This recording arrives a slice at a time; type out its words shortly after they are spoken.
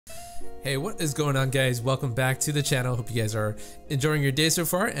Hey, what is going on, guys? Welcome back to the channel. Hope you guys are enjoying your day so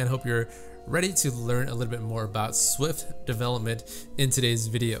far and hope you're ready to learn a little bit more about Swift development in today's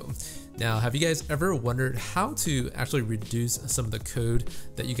video. Now, have you guys ever wondered how to actually reduce some of the code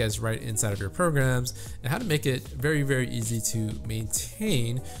that you guys write inside of your programs and how to make it very, very easy to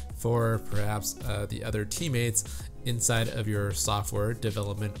maintain for perhaps the other teammates inside of your software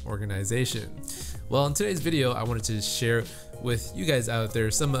development organization? Well, in today's video, I wanted to share with you guys out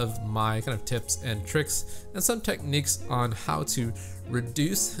there some of my kind of tips and tricks and some techniques on how to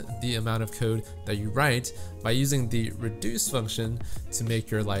reduce the amount of code that you write by using the reduce function to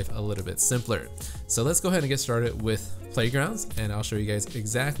make your life a little bit simpler. So let's go ahead and get started with Playgrounds, and I'll show you guys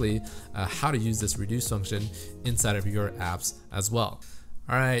exactly how to use this reduce function inside of your apps as well.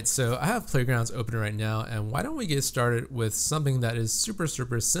 Alright, so I have Playgrounds open right now, and why don't we get started with something that is super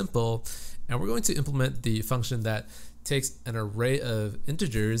simple, and we're going to implement the function that takes an array of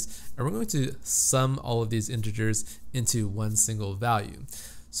integers and we're going to sum all of these integers into one single value.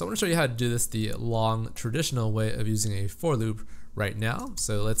 So I'm going to show you how to do this the long traditional way of using a for loop right now.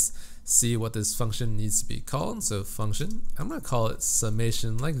 So let's see what this function needs to be called. So function, I'm going to call it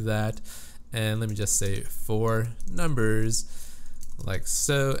summation like that, and let me just say for numbers like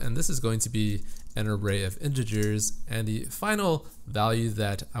so, and this is going to be an array of integers, and the final value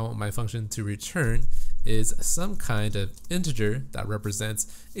that I want my function to return is some kind of integer that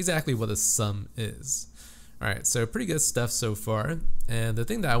represents exactly what the sum is. Alright, so pretty good stuff so far, and the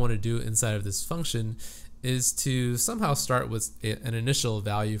thing that I want to do inside of this function is to somehow start with an initial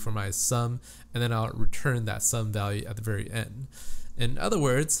value for my sum, and then I'll return that sum value at the very end. In other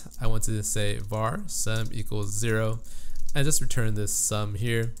words, I want to say var sum equals 0 and just return this sum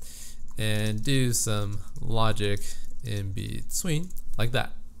here and do some logic in between like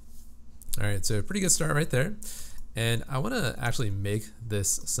that. Alright, so pretty good start right there. And I want to actually make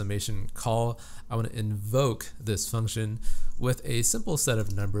this summation call. I want to invoke this function with a simple set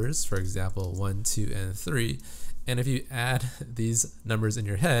of numbers, for example 1, 2, and 3. And if you add these numbers in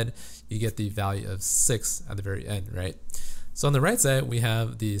your head, you get the value of 6 at the very end, right? So on the right side, we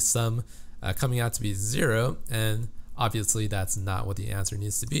have the sum coming out to be 0, and obviously that's not what the answer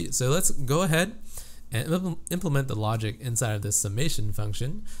needs to be. So let's go ahead and implement the logic inside of this summation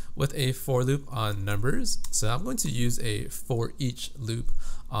function with a for loop on numbers. So I'm going to use a for each loop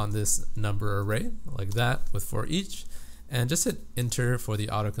on this number array like that with for each, and just hit enter for the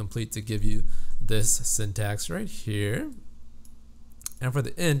autocomplete to give you this syntax right here. And for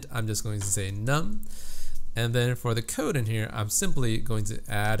the int, I'm just going to say num, and then for the code in here, I'm simply going to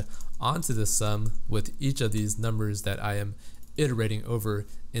add onto the sum with each of these numbers that I am iterating over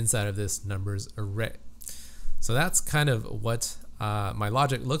inside of this numbers array. So that's kind of what my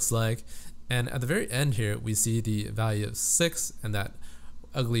logic looks like, and at the very end here we see the value of 6, and that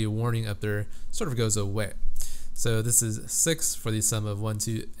ugly warning up there sort of goes away. So this is 6 for the sum of 1,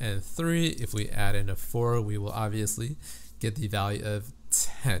 2, and 3. If we add in a 4, we will obviously get the value of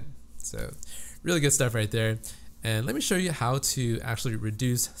 10. So really good stuff right there. And let me show you how to actually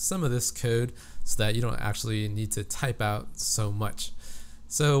reduce some of this code so that you don't actually need to type out so much.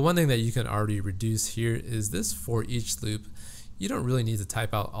 So one thing that you can already reduce here is this for each loop. You don't really need to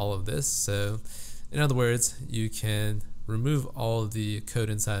type out all of this. So in other words, you can remove all of the code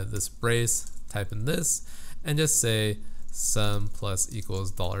inside of this brace, type in this, and just say sum plus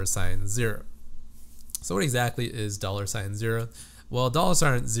equals $0. So what exactly is $0? Well,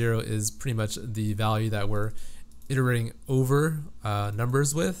 $0 is pretty much the value that we're iterating over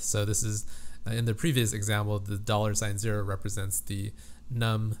numbers with. So this is in the previous example, the $0 represents the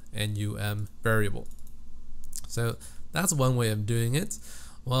num and um variable. So that's one way of doing it.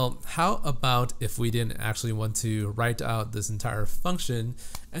 Well, how about if we didn't actually want to write out this entire function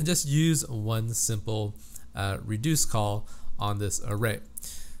and just use one simple reduce call on this array?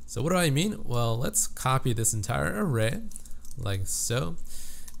 So what do I mean? Well, let's copy this entire array like so.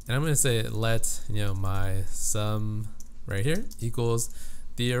 And I'm going to say let my sum right here equals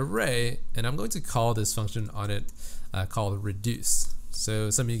the array, and I'm going to call this function on it called reduce. So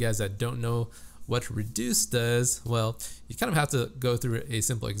some of you guys that don't know what reduce does, well, you kind of have to go through a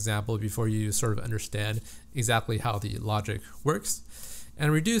simple example before you sort of understand exactly how the logic works.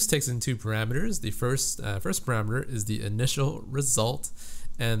 And reduce takes in two parameters. The first parameter is the initial result,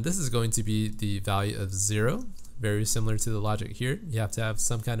 and this is going to be the value of 0. Very similar to the logic here. You have to have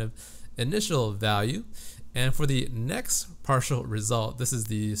some kind of initial value. And for the next partial result, this is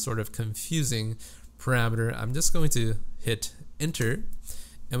the sort of confusing parameter. I'm just going to hit enter,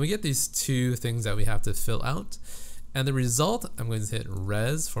 and we get these two things that we have to fill out. And the result, I'm going to hit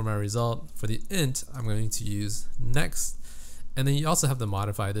res for my result. For the int, I'm going to use next. And then you also have to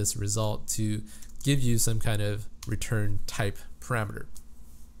modify this result to give you some kind of return type parameter.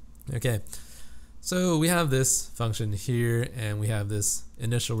 Okay, so we have this function here and we have this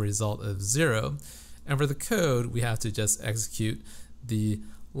initial result of 0. And for the code, we have to just execute the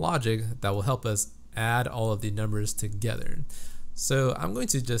logic that will help us add all of the numbers together. So I'm going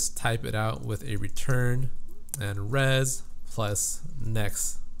to just type it out with a return and res plus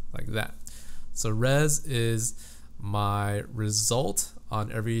next, like that. So res is my result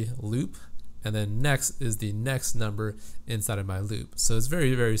on every loop, and then next is the next number inside of my loop. So it's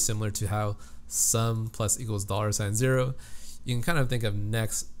very, very similar to how sum plus equals $0. You can kind of think of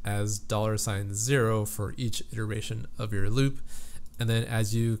next as $0 for each iteration of your loop. And then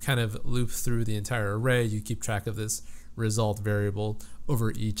as you kind of loop through the entire array, you keep track of this result variable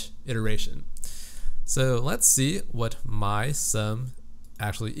over each iteration. So let's see what my sum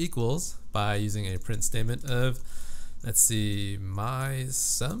actually equals by using a print statement of, let's see, my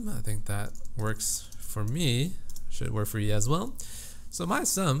sum. I think that works for me, should work for you as well. So my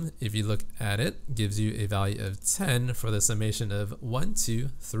sum, if you look at it, gives you a value of 10 for the summation of 1, 2,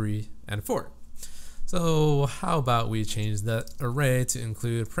 3, and 4. So how about we change that array to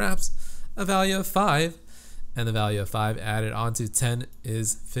include perhaps a value of 5, and the value of 5 added onto 10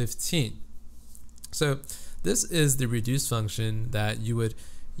 is 15. So this is the reduce function that you would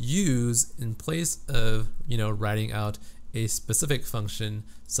use in place of, writing out a specific function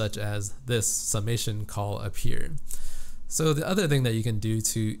such as this summation call up here. So the other thing that you can do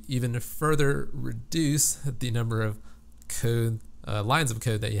to even further reduce the number of code lines of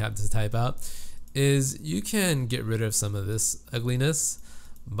code that you have to type out is you can get rid of some of this ugliness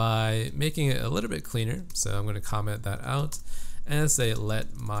by making it a little bit cleaner. So I'm going to comment that out and say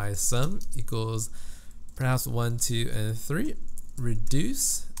let my sum equals perhaps 1, 2, and 3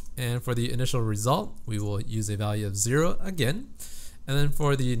 reduce, and for the initial result we will use a value of 0 again, and then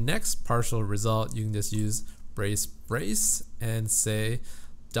for the next partial result you can just use brace and say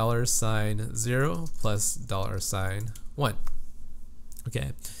 $0 plus $1.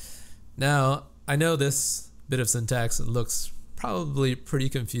 Okay, now I know this bit of syntax looks probably pretty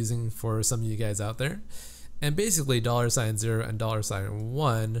confusing for some of you guys out there, and basically $0 and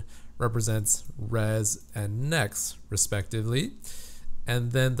 $1 represents res and next respectively,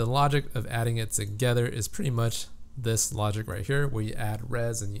 and then the logic of adding it together is pretty much this logic right here where you add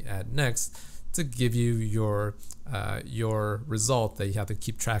res and you add next to give you your result that you have to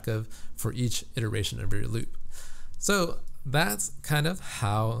keep track of for each iteration of your loop. So that's kind of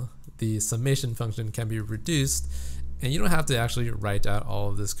how the summation function can be reduced, and you don't have to actually write out all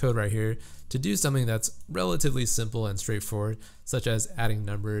of this code right here to do something that's relatively simple and straightforward, such as adding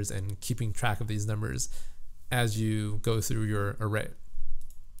numbers and keeping track of these numbers as you go through your array.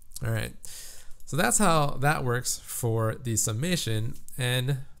 All right, so that's how that works for the summation.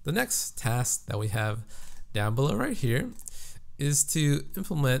 And the next task that we have down below right here is to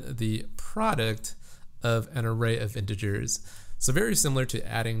implement the product of an array of integers. So very similar to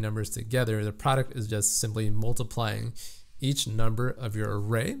adding numbers together, the product is just simply multiplying each number of your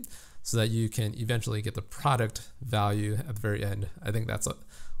array so that you can eventually get the product value at the very end. I think that's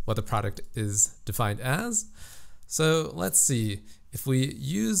what the product is defined as. So let's see, if we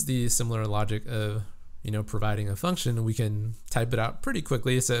use the similar logic of providing a function, we can type it out pretty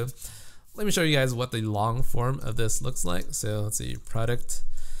quickly. So let me show you guys what the long form of this looks like. So let's see, product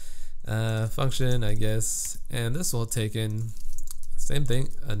function, I guess, and this will take in same thing,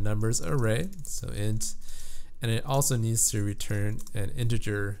 a numbers array, so int, and it also needs to return an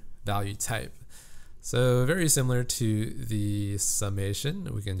integer value type. So very similar to the summation,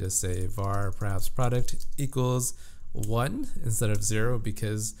 we can just say var perhaps product equals 1 instead of 0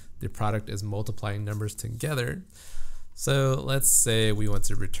 because the product is multiplying numbers together. So let's say we want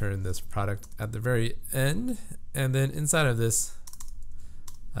to return this product at the very end, and then inside of this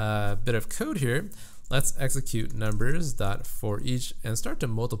bit of code here, let's execute numbers.forEach and start to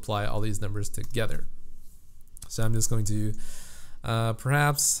multiply all these numbers together. So I'm just going to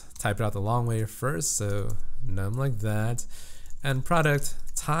perhaps type it out the long way first, so num like that, and product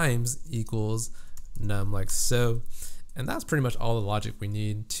times equals num like so. And that's pretty much all the logic we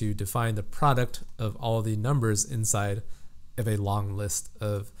need to define the product of all the numbers inside of a long list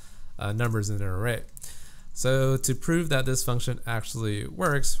of numbers in an array. So to prove that this function actually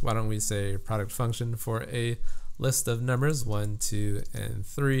works, why don't we say product function for a list of numbers 1, 2, and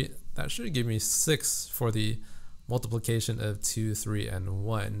 3. That should give me 6 for the multiplication of 2, 3, and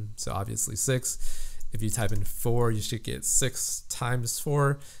 1. So obviously 6. If you type in 4, you should get 6 times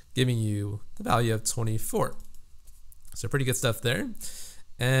 4, giving you the value of 24. So pretty good stuff there.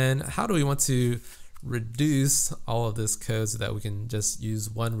 And how do we want to reduce all of this code so that we can just use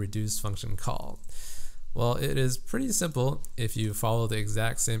one reduce function call? Well, it is pretty simple if you follow the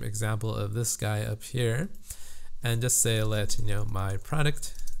exact same example of this guy up here and just say let my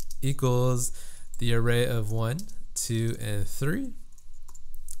product equals the array of 1, 2, and 3.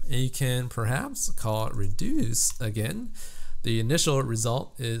 And you can perhaps call it reduce again. The initial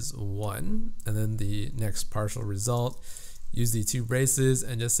result is 1, and then the next partial result, use the two braces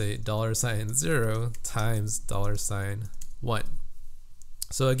and just say $0 times $1.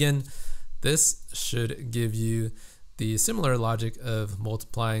 So again, this should give you the similar logic of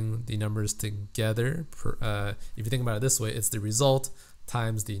multiplying the numbers together. If you think about it this way, it's the result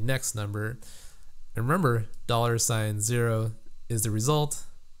times the next number. And remember, $0 is the result,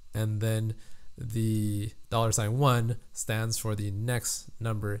 and then the $1 stands for the next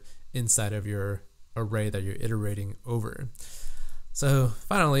number inside of your array that you're iterating over. So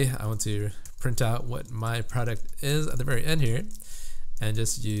finally, I want to print out what my product is at the very end here, and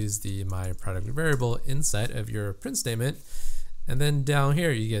just use the my product variable inside of your print statement. And then down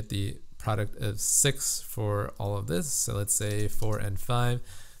here you get the product of 6 for all of this. So let's say 4 and 5.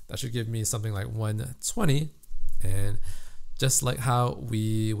 That should give me something like 120. And just like how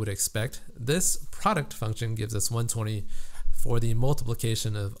we would expect, this product function gives us 120 for the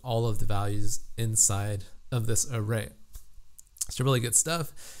multiplication of all of the values inside of this array. So really good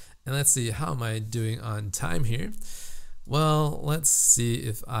stuff. And let's see, how am I doing on time here? Well, let's see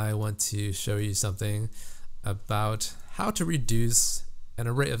if I want to show you something about how to reduce an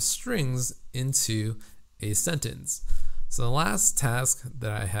array of strings into a sentence. So the last task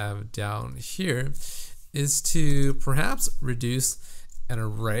that I have down here is to perhaps reduce an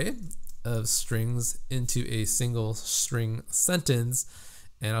array of strings into a single string sentence.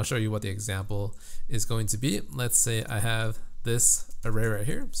 And I'll show you what the example is going to be. Let's say I have this array right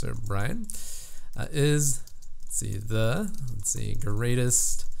here. So Brian is, let's see,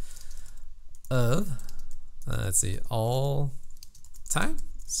 greatest of, all time.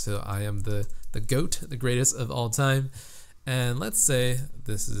 So I am the GOAT, the greatest of all time. And let's say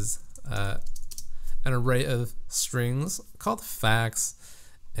this is an array of strings called facts,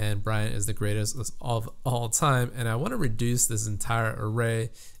 and Brian is the greatest of all time. And I want to reduce this entire array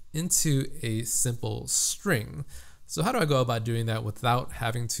into a simple string. So how do I go about doing that without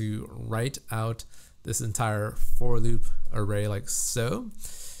having to write out this entire for loop array like so,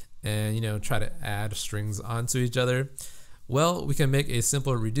 and try to add strings onto each other? Well, we can make a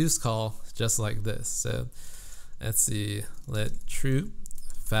simple reduce call just like this. So let's see, let true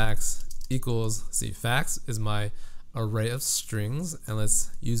facts equals, facts is my array of strings, and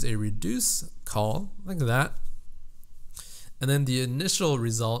let's use a reduce call like that. And then the initial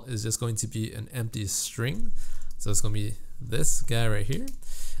result is just going to be an empty string. So it's going to be this guy right here.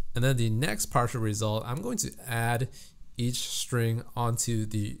 And then the next partial result, I'm going to add each string onto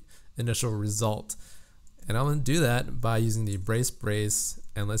the initial result. And I'm going to do that by using the brace,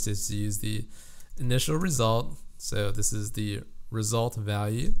 and let's just use the initial result. So this is the result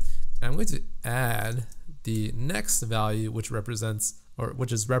value. And I'm going to add the next value, which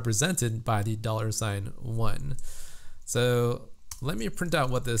is represented by the $1. So let me print out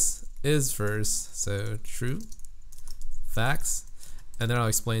what this is first. So true facts, and then I'll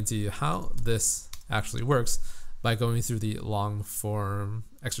explain to you how this actually works by going through the long form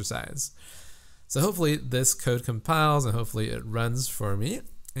exercise. So hopefully this code compiles and hopefully it runs for me.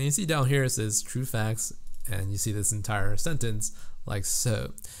 And you see down here it says true facts, and you see this entire sentence like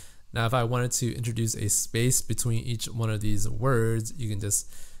so. Now if I wanted to introduce a space between each one of these words, you can just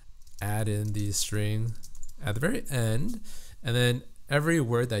add in the string at the very end, and then every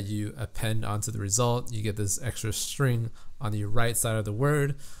word that you append onto the result, you get this extra string on the right side of the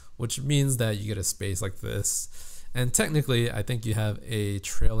word, which means that you get a space like this. And technically, I think you have a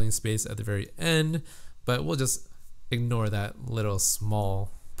trailing space at the very end, but we'll just ignore that little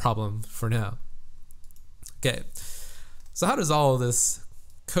small problem for now. Okay, so how does all of this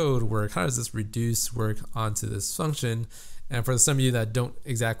code work? How does this reduce work onto this function? And for some of you that don't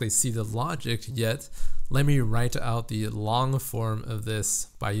exactly see the logic yet, let me write out the long form of this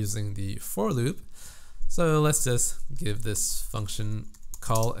by using the for loop. So let's just give this function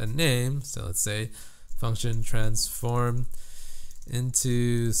call a name. So let's say function transform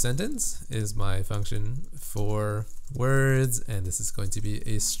into sentence is my function for words, and this is going to be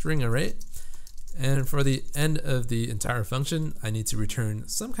a string array. And for the end of the entire function, I need to return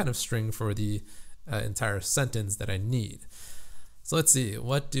some kind of string for the entire sentence that I need. So let's see,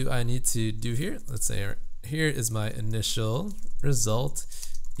 what do I need to do here? Let's say here is my initial result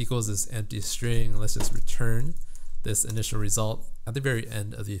equals this empty string. Let's just return this initial result at the very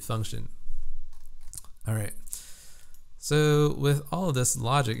end of the function. All right. So with all of this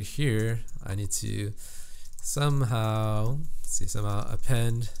logic here, I need to somehow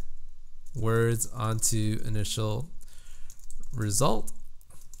append words onto initial result,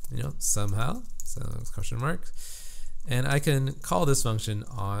 somehow, so question mark. And I can call this function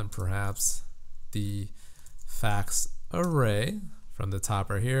on perhaps the facts array from the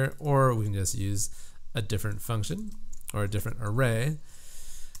top right here, or we can just use a different function or a different array.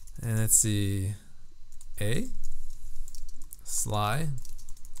 And let's see, a sly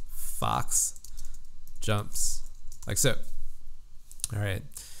fox jumps, like so. All right,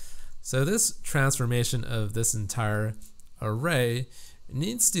 so this transformation of this entire array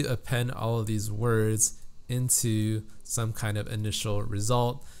needs to append all of these words into some kind of initial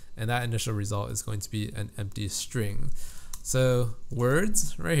result, and that initial result is going to be an empty string. So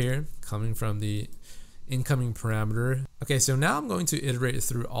words right here coming from the incoming parameter. Okay, so now I'm going to iterate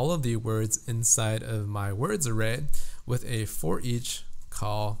through all of the words inside of my words array with a for each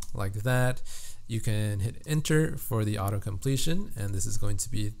call like that. You can hit enter for the auto completion, and this is going to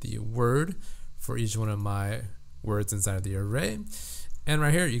be the word for each one of my words inside of the array. And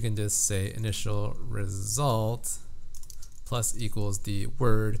right here you can just say initial result plus equals the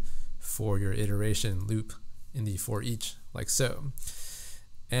word for your iteration loop in the for each, like so.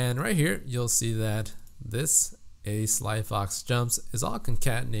 And right here you'll see that this a sly fox jumps is all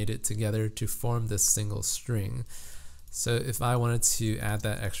concatenated together to form this single string. So if I wanted to add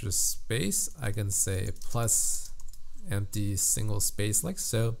that extra space, I can say plus empty single space like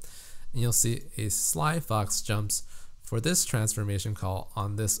so, and you'll see a sly fox jumps for this transformation call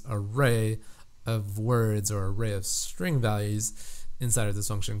on this array of words or array of string values inside of this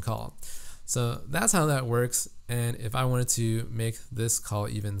function call. So that's how that works. And if I wanted to make this call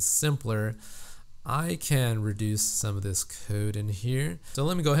even simpler, I can reduce some of this code in here. So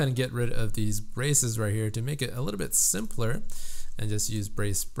let me go ahead and get rid of these braces right here to make it a little bit simpler and just use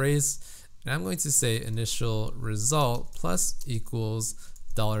brace. And I'm going to say initial result plus equals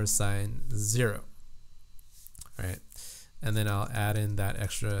 $0. All right. And then I'll add in that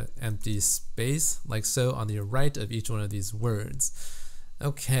extra empty space like so on the right of each one of these words.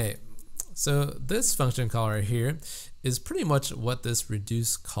 Okay. So this function call right here is pretty much what this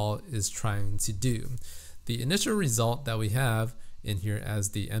reduce call is trying to do. The initial result that we have in here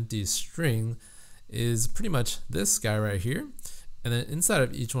as the empty string is pretty much this guy right here. And then inside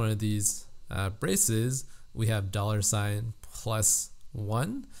of each one of these braces, we have $+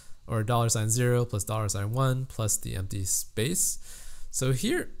 1 or $0 plus $1 plus the empty space. So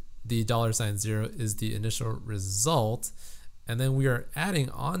here the $0 is the initial result, and then we are adding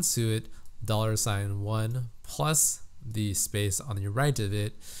onto it $1 plus the space on the right of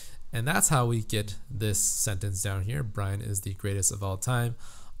it, and that's how we get this sentence down here: Brian is the greatest of all time,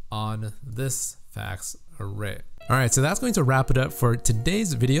 on this facts array. All right, so that's going to wrap it up for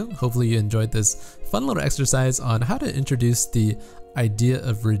today's video. Hopefully you enjoyed this fun little exercise on how to introduce the idea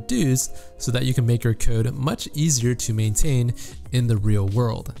of reduce so that you can make your code much easier to maintain in the real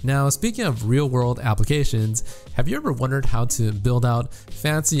world. Now, speaking of real world applications, have you ever wondered how to build out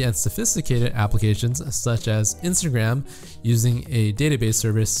fancy and sophisticated applications such as Instagram using a database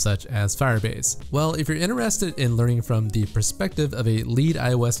service such as Firebase? Well, if you're interested in learning from the perspective of a lead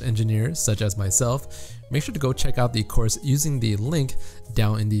iOS engineer such as myself, make sure to go check out the course using the link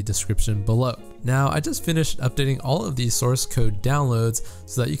down in the description below. Now, I just finished updating all of the source code downloads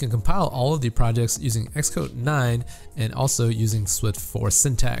so that you can compile all of the projects using Xcode 9 and also using Swift for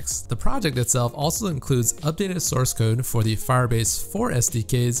syntax. The project itself also includes updated source code for the Firebase 4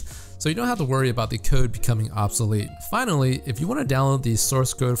 SDKs, so you don't have to worry about the code becoming obsolete. Finally, if you want to download the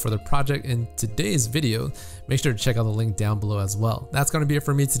source code for the project in today's video, make sure to check out the link down below as well. That's going to be it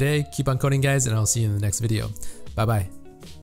for me today. Keep on coding, guys, and I'll see you in the next video. Bye-bye.